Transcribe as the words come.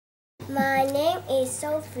My name is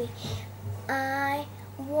Sophie. I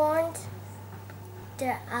won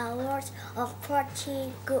the award of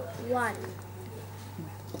pretty good one.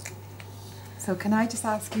 So can I just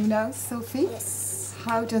ask you now, Sophie? Yes.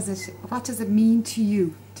 What does it mean to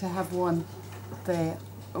you to have won the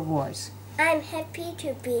award? I'm happy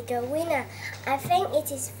to be the winner. I think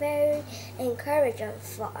it is very encouraging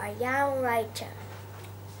for a young writer.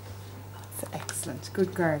 That's excellent,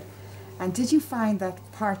 good girl. And did you find that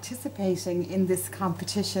participating in this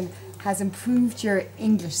competition has improved your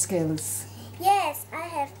English skills? Yes, I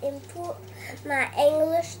have improved my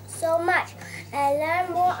English so much. I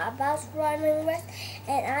learned more about rhyming words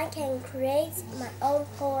and I can create my own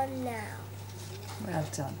poem now. Well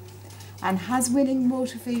done. And has winning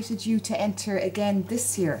motivated you to enter again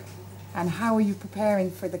this year? And how are you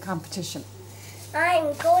preparing for the competition?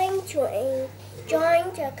 I'm going to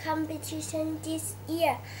join the competition this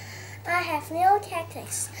year. I have no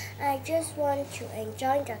tactics. I just want to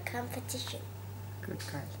enjoy the competition. Good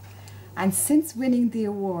girl. And since winning the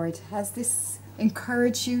award, has this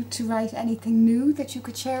encouraged you to write anything new that you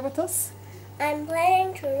could share with us? I'm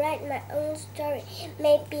planning to write my own story.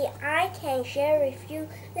 Maybe I can share with you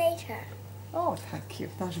later. Oh, thank you.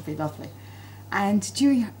 That would be lovely. And do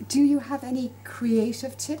you have any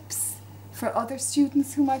creative tips for other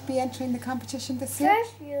students who might be entering the competition this year?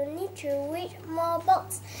 First, you need to read more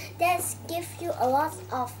books. That gives you a lot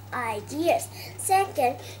of ideas.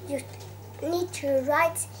 Second, you need to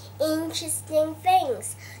write interesting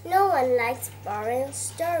things. No one likes boring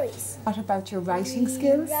stories. What about your writing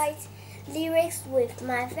skills? Write lyrics with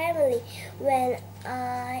my family when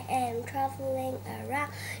I am traveling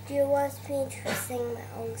around. Do you want me to sing my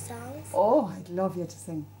own songs? Oh, I'd love you to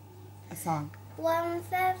sing a song. One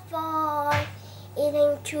fat boy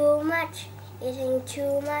eating too much, eating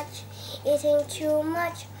too much, eating too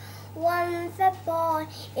much. One fat boy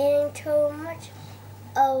eating too much.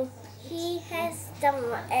 Oh, he has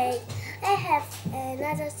stomachache. I have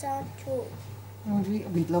another song too. Oh,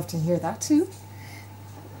 we'd love to hear that too.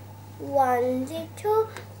 One little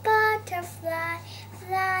butterfly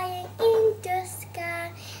flying in the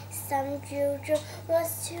sky. Some children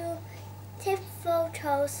was to take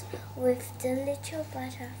photos with the little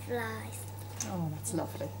butterflies. Oh, that's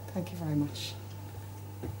lovely. Thank you very much.